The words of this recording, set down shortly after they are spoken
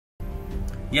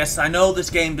Yes, I know this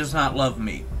game does not love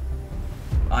me.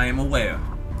 I am aware.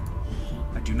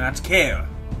 I do not care.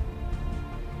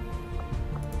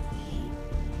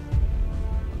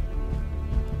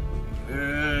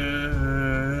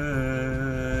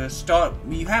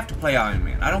 You have to play Iron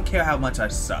Man. I don't care how much I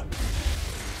suck.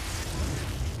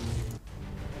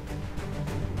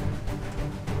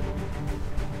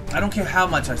 I don't care how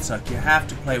much I suck. You have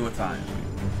to play with Iron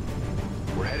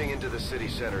Man. We're heading into the city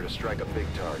center to strike a big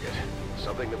target.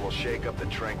 Something that will shake up the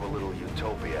tranquil little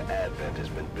utopia Advent has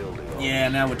been building on. Yeah,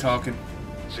 now we're talking.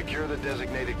 Secure the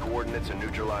designated coordinates and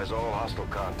neutralize all hostile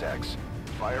contacts.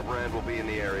 Firebrand will be in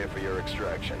the area for your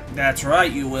extraction. That's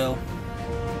right, you will.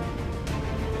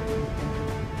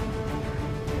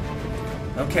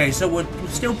 Okay, so we're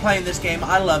still playing this game.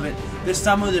 I love it. This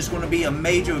summer there's going to be a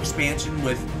major expansion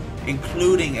with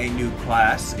including a new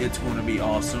class. It's going to be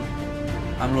awesome.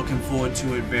 I'm looking forward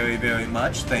to it very, very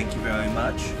much. Thank you very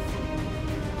much.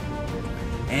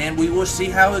 And we will see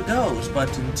how it goes.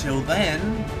 But until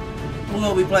then, we're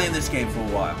going to be playing this game for a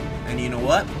while. And you know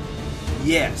what?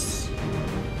 Yes.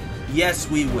 Yes,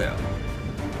 we will.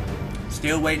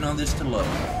 Still waiting on this to load.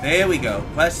 There we go.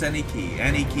 Press any key.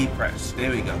 Any key press. There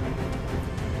we go.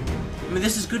 I mean,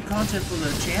 this is good content for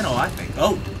the channel, I think.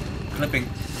 Oh, clipping.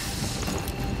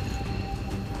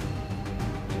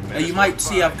 You might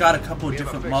see I've got a couple of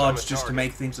different mods just to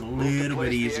make things a little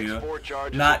bit easier.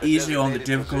 Not easier on the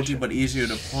difficulty, but easier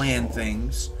to plan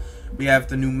things. We have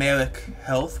the numeric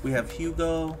health. We have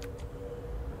Hugo,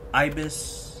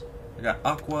 Ibis. I got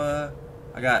Aqua.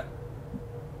 I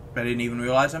didn't even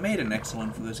realize I made an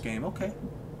excellent for this game. Okay.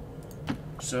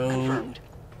 So,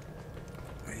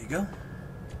 there you go.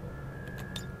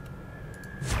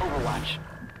 Overwatch.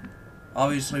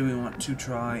 Obviously, we want to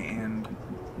try and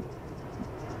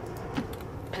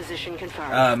Position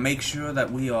confirmed. make sure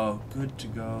that we are good to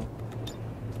go.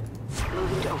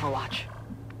 Moving to Overwatch.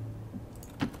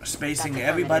 Spacing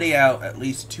everybody out at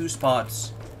least 2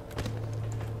 spots.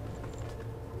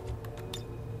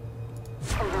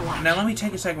 Overwatch. Now let me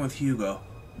take a second with Hugo.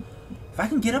 If I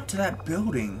can get up to that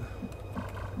building,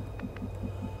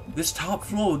 this top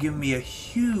floor will give me a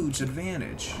huge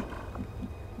advantage.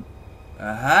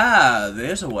 Aha,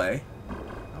 there's a way.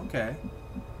 Okay.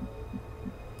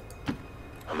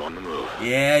 I'm on the move.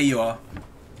 Yeah, you are.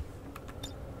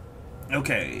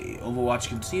 Okay, Overwatch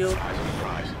concealed. Eyes on the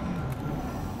prize.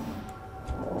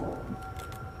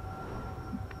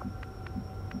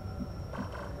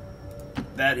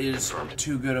 That is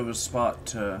too good of a spot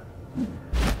to...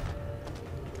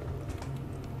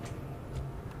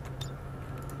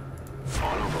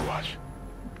 On Overwatch.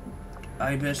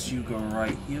 Ibis, you go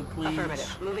right here, please.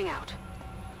 Affirmative. Moving out.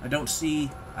 I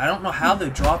don't know how they're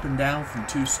dropping down from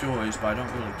 2 stories, but I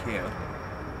don't really care.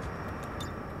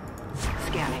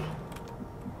 Scanning.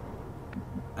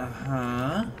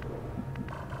 Uh-huh.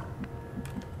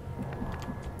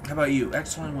 How about you?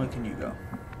 Excellent, where can you go?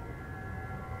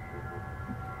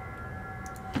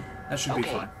 That should be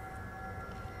fine.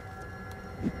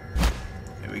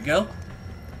 There we go.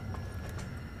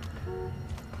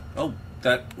 Oh,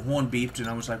 that horn beeped and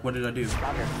I was like, what did I do?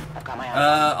 Roger. I've got my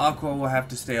eyes. Aqua will have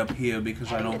to stay up here because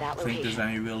I Heading don't to that think there's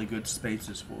location. any really good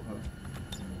spaces for her.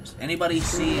 Does anybody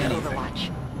see anything? Overwatch.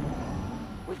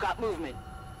 We've got movement.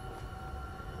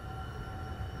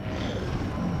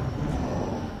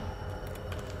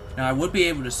 Now I would be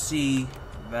able to see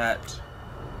that.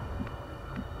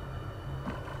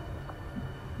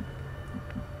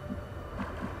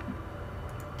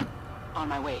 On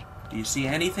my way. Do you see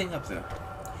anything up there?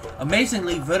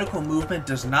 Amazingly, vertical movement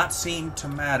does not seem to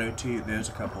matter to you. There's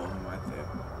a couple of them right there.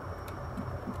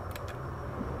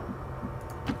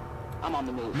 I'm on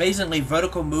the move. Amazingly,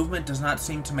 vertical movement does not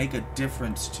seem to make a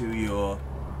difference to your...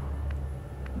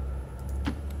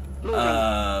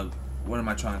 Moving. what am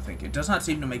I trying to think? It does not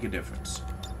seem to make a difference.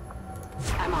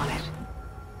 I'm on it.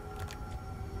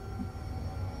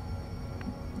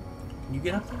 Can you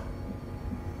get up there?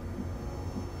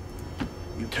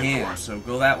 You can, so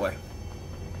go that way.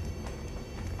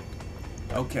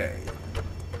 Okay.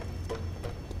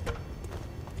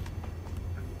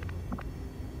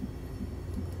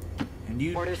 And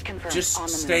you Orders confirmed. just On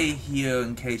the stay move. here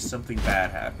in case something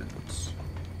bad happens.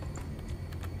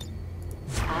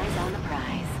 Eyes on the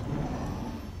prize.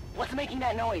 What's making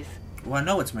that noise? Well, I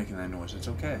know it's making that noise. It's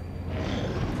okay.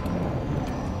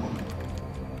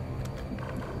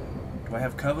 Do I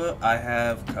have cover? I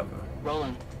have cover.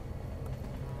 Rolling.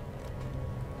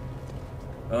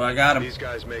 Oh, I got him. These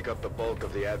guys make up the bulk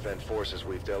of the Advent forces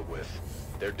we've dealt with.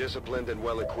 They're disciplined and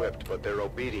well-equipped, but their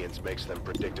obedience makes them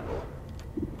predictable.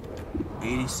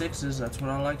 86s, that's what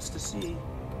I likes to see.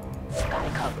 Got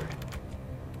it covered.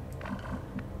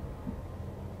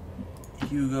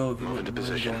 Hugo, if you Move wouldn't into mind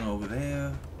position. going over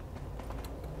there.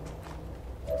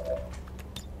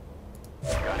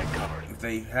 Got it covered. If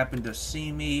they happen to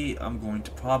see me, I'm going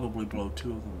to probably blow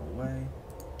 2 of them away.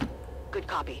 Good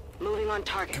copy. Moving on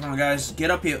target. Come on, guys,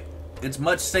 get up here. It's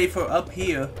much safer up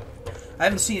here. I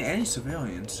haven't seen any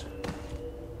civilians.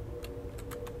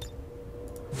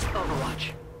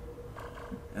 Overwatch.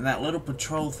 And that little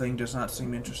patrol thing does not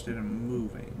seem interested in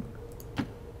moving.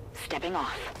 Stepping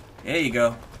off. There you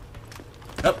go.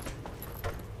 Up.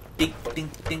 Dink,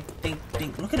 dink, dink, dink,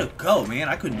 dink. Look at her go, man.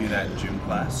 I couldn't do that in gym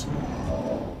class.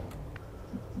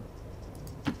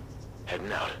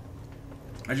 Heading out.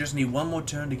 I just need one more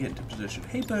turn to get into position.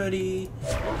 Hey, birdie.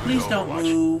 Please don't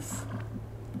move.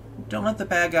 Don't let the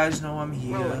bad guys know I'm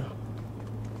here.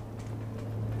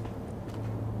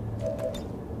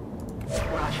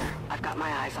 Roger. I've got my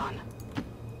eyes on.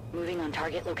 Moving on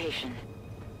target location.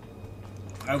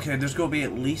 Okay, there's going to be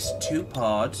at least 2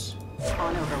 pods.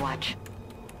 On Overwatch.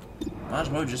 Might as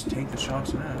well just take the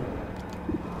shots now.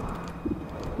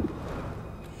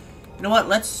 You know what?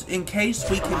 Let's, in case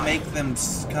we can make them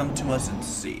come to us and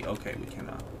see. Okay, we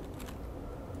cannot.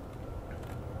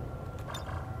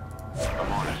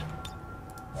 I'm on it.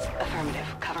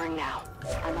 Affirmative. Covering now.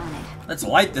 I'm on it. Let's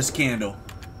light this candle.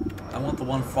 I want the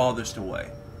one farthest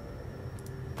away.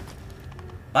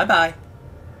 Bye-bye.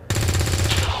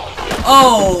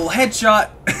 Oh, headshot!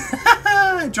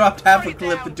 I dropped half a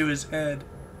clip into his head.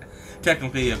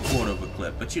 Technically a quarter of a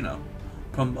clip, but you know.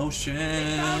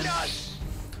 Promotion.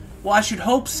 Well, I should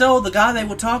hope so. The guy they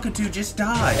were talking to just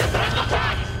died.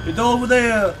 It's over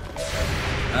there.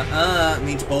 It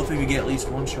means both of you get at least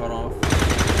 1 shot off.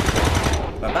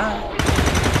 Bye-bye.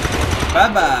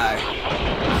 Bye-bye.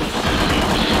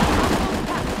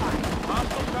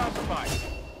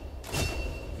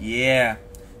 Yeah.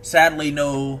 Sadly,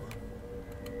 no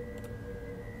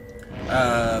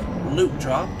loot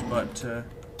dropped, but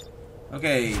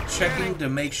okay, checking to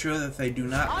make sure that they do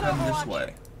not come this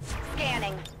way.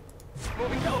 Scanning.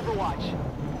 Moving to Overwatch.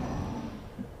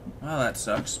 Well, that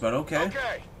sucks, but okay.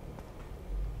 Okay.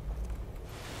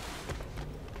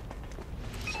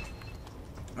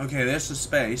 Okay, there's the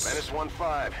space. Menace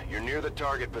 1-5. You're near the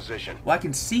target position. Well, I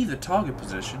can see the target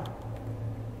position.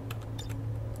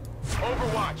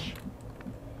 Overwatch.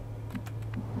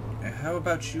 And how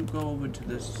about you go over to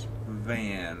this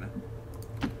van?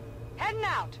 Heading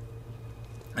out.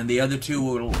 And the other 2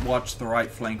 will watch the right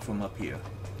flank from up here.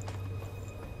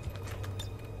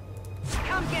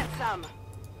 Come get some.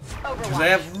 Because Overwatch. they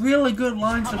have really good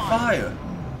lines of fire.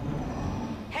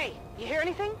 Hey, you hear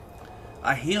anything?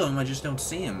 I hear him, I just don't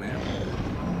see him, man.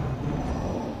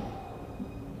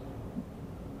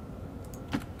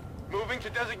 Moving to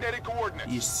designated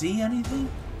coordinates. You see anything?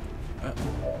 The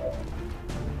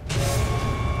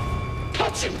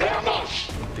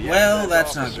Well, advent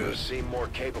that's not officers good. seem more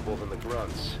capable than the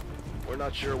grunts. We're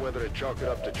not sure whether to chalk it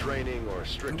up to training or I'm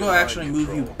strict. going to actually move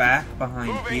you control. back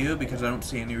behind Moving. here because I don't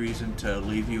see any reason to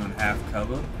leave you in half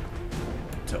cover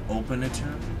to open a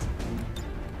turn.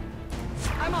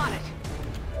 I'm on it.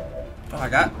 Oh,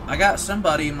 I got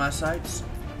somebody in my sights,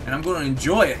 and I'm going to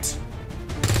enjoy it.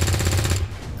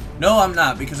 No, I'm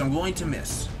not, because I'm going to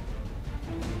miss.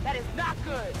 That is not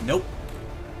good. Nope.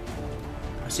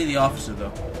 I see the officer,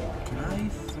 though. Can I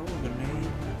throw a grenade?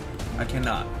 I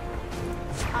cannot.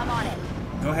 I'm on it.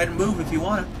 Go ahead and move if you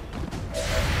want to.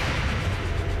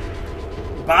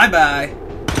 Bye-bye.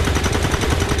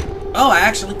 Oh, I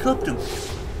actually clipped him.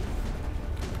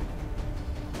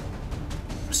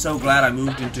 So glad I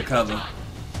moved into cover.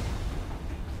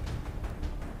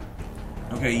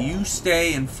 Okay, you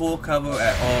stay in full cover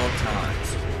at all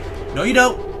times. No, you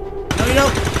don't. No, you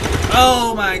don't.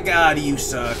 Oh my god, you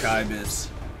suck, Ibis.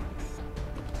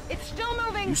 It's still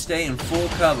moving. You stay in full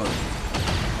cover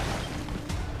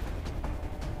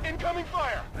Incoming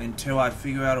fire. until I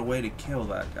figure out a way to kill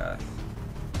that guy.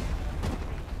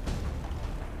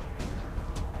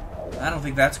 I don't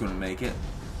think that's going to make it.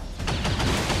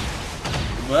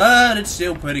 But it's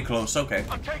still pretty close. Okay.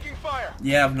 I'm taking fire.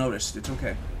 Yeah, I've noticed. It's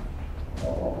okay.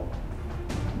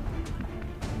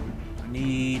 I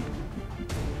need...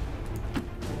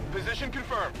 Position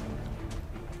confirmed.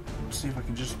 Let's see if I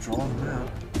can just draw them out.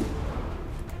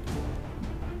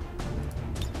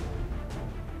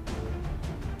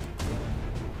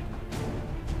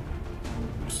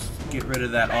 Just get rid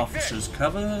of that officer's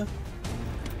cover.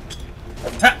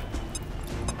 Ha!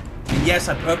 And yes,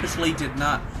 I purposely did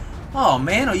not... Oh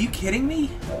man, are you kidding me?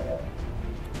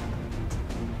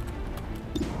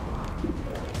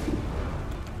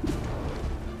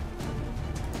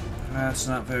 That's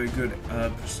not very good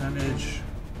percentage.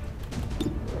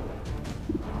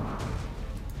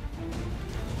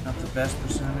 Not the best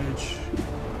percentage.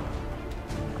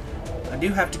 I do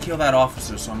have to kill that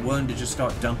officer, so I'm willing to just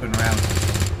start dumping rounds.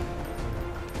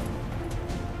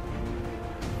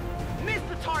 Missed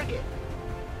the target.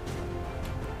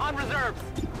 On reserves.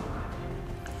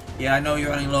 Yeah, I know you're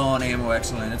running low on ammo,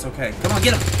 excellent. It's okay. Come on,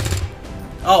 get him!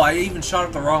 Oh, I even shot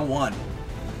at the wrong one.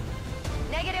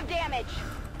 Negative damage.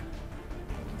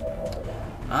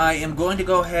 I am going to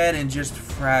go ahead and just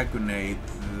frag grenade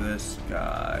this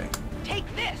guy. Take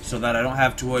this. So that I don't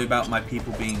have to worry about my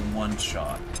people being one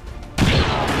shot.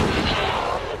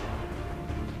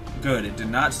 Good, it did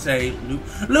not say loot.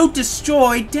 Loot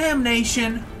destroyed!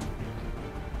 Damnation!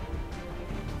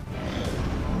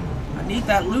 I need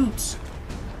that loot.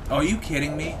 Oh, are you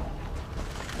kidding me?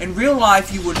 In real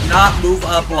life, you would not move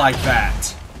up like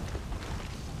that.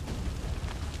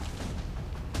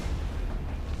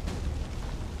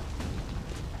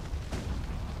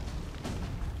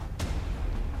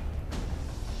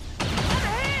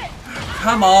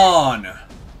 Come on!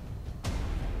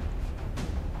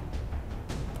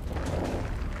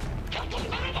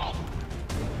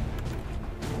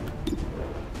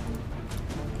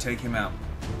 Take him out.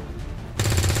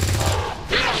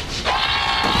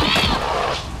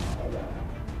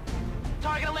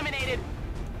 Target eliminated.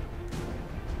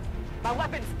 My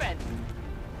weapon's spent.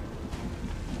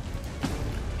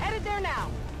 Headed there now.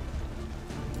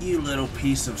 You little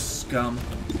piece of scum.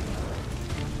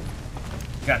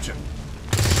 Gotcha.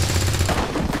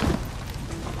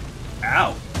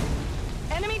 Ow.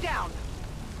 Enemy down.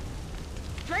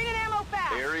 Draining ammo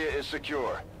fast. Area is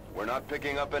secure. We're not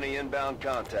picking up any inbound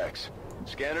contacts.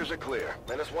 Scanners are clear.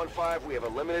 -15, we have a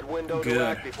limited window Good. to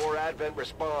act before Advent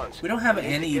responds. We don't have We need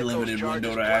to any get those limited charges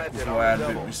window to act planted before on the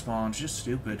Advent double. responds. Just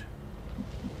stupid.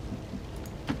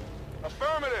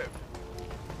 Affirmative.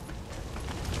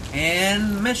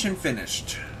 And mission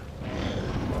finished.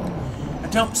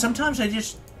 Sometimes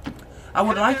I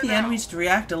would like the enemies to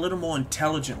react a little more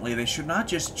intelligently. They should not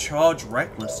just charge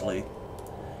recklessly.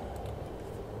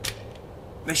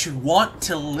 They should want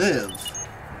to live.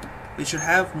 They should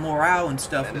have morale and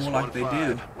stuff more like they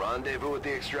do. Rendezvous at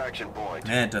the extraction point.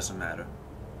 Eh, it doesn't matter.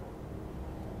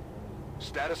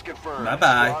 Status confirmed.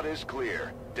 Bye-bye. Squad is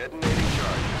clear. Detonating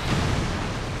charges.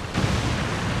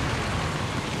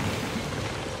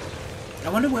 I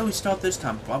wonder where we start this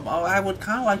time. I would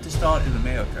kind of like to start in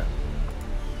America.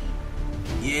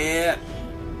 Yeah.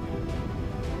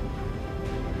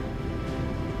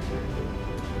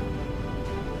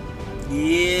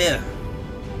 Yeah.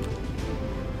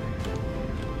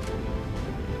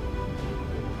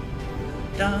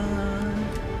 Dun.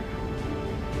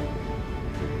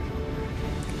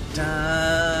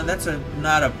 Dun. That's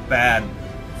not a bad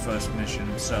first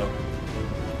mission, so.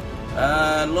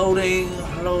 Loading,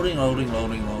 loading, loading,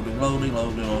 loading, loading, loading,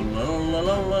 loading,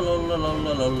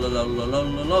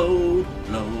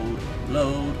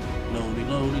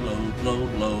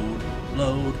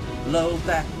 load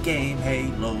that game, hey,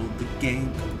 load the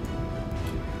game.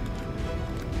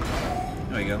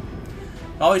 There we go.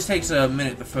 It always takes a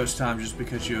minute the first time just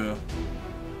because you're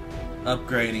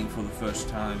upgrading for the first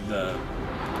time.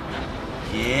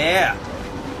 Yeah!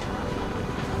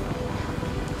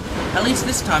 At least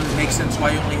this time it makes sense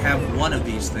why you only have one of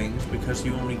these things, because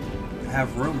you only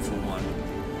have room for one.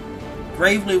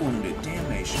 Gravely wounded.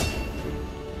 Damnation.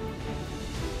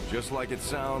 Just like it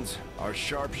sounds, our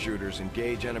sharpshooters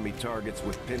engage enemy targets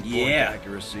with pinpoint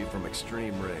accuracy from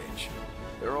extreme range.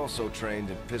 They're also trained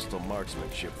in pistol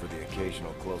marksmanship for the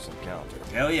occasional close encounter.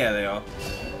 Hell yeah, they are.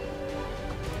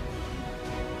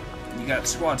 You got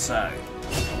squad side.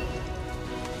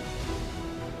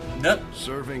 Nope.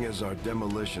 Serving as our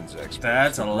demolitions expert.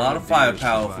 That's a lot of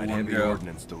firepower for one girl.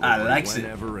 I like it.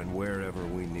 Whenever and wherever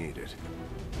we need it.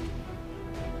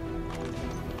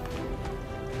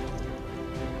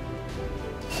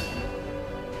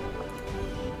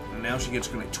 And now she gets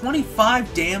grenade.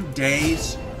 25 damn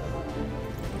days.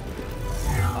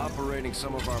 Operating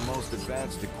some of our most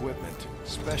advanced equipment,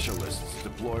 specialists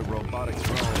deploy robotic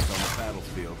drones on the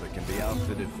battlefield that can be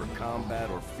outfitted for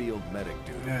combat or field medic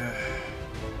duty.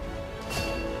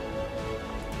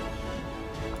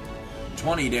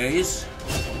 20 days.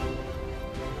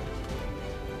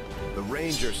 The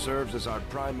Ranger serves as our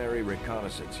primary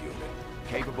reconnaissance unit,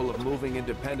 capable of moving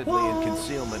independently in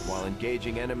concealment while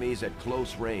engaging enemies at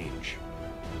close range.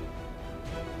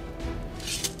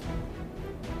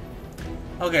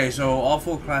 Okay, so all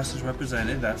 4 classes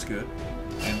represented. That's good.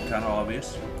 And kind of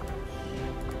obvious.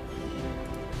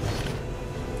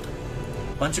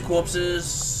 Bunch of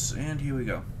corpses. And here we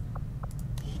go.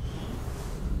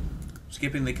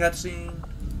 Skipping the cutscene.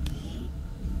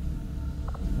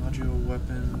 Modular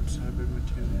weapons, hybrid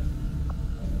material.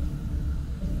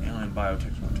 Alien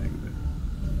biotech won't take a bit.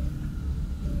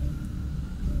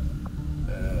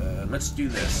 Let's do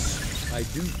this. I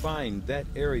do find that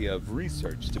area of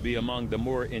research to be among the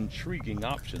more intriguing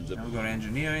options of... Now we'll go to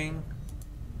engineering.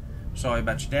 Sorry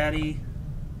about your daddy.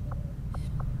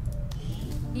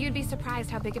 You'd be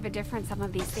surprised how big of a difference some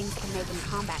of these things can make in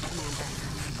combat, Commander.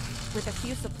 With a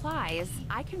few supplies,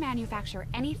 I can manufacture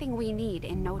anything we need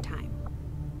in no time.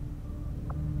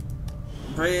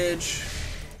 Bridge.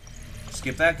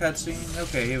 Skip that cutscene.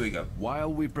 Okay, here we go.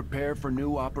 While we prepare for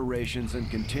new operations and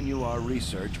continue our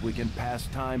research, we can pass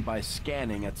time by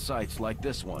scanning at sites like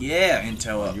this one. Yeah,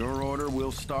 intel up. In your order,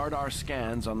 we'll start our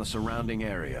scans on the surrounding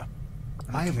area.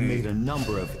 Okay. I have made a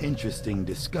number of interesting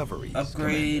discoveries.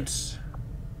 Upgrades.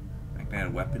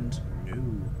 Magnetic weapons. No.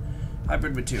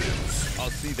 Hybrid materials. I'll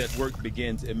see that work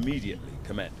begins immediately,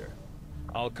 Commander.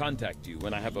 I'll contact you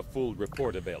when I have a full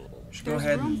report available. Go There's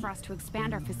ahead room and for us to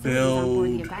expand our facilities on board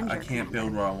the build. Avenger, I can't build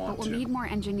Commander, where I want but to. we'll need more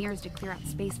engineers to clear out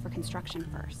space for construction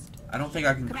first. I don't think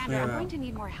I can Commander, clear I'm out. going to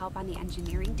need more help on the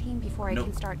engineering team before I Nope.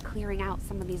 can start clearing out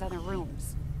some of these other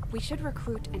rooms. We should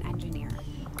recruit an engineer.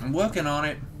 I'm working on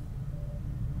it.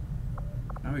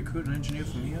 Can I recruit an engineer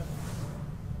from here?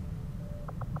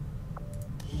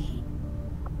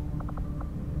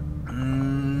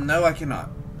 No, I cannot.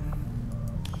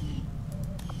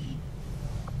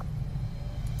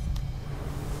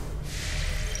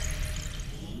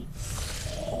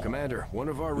 Commander, one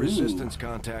of our resistance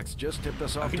contacts just tipped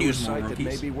us off could to a use more site that may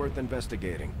rookies. be worth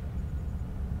investigating.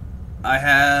 I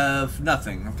have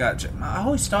nothing. I've got. I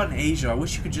always start in Asia. I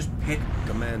wish you could just pick.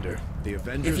 Commander, the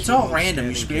Avengers... If it's all remote random,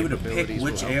 you scanning should be able to pick capabilities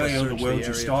which will help us area of the search world you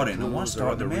area start for in. I want clues to start in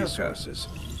or other America. resources.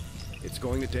 It's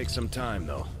going to take some time,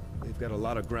 though. We've got a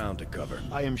lot of ground to cover.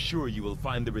 I am sure you will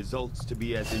find the results to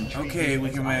be as intriguing Okay, we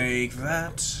as can I- make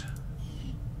that.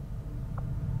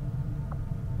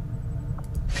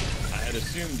 I had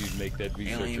assumed you'd make that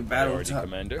research a Alien battle priority, type-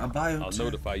 Commander. a biotech. I'll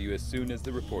notify you as soon as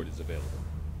the report is available.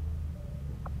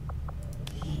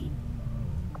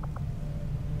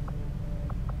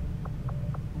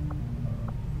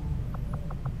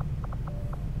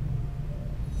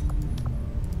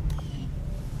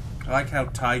 I like how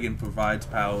Tigan provides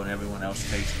power and everyone else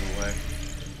takes it away.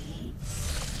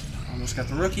 Almost got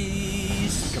the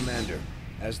rookies. Commander,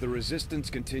 as the resistance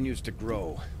continues to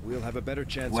grow, we'll have a better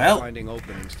chance Well. of finding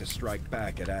openings to strike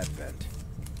back at Advent.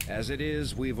 As it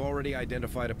is, we've already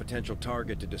identified a potential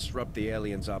target to disrupt the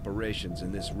aliens' operations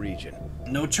in this region.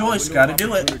 No choice, The gotta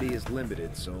do it. opportunity is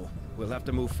limited, so we'll have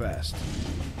to move fast.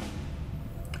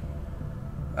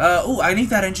 Oh, I need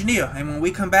that engineer. And when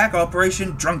we come back,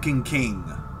 Operation Drunken King.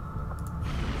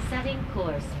 Setting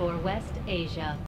course for West Asia.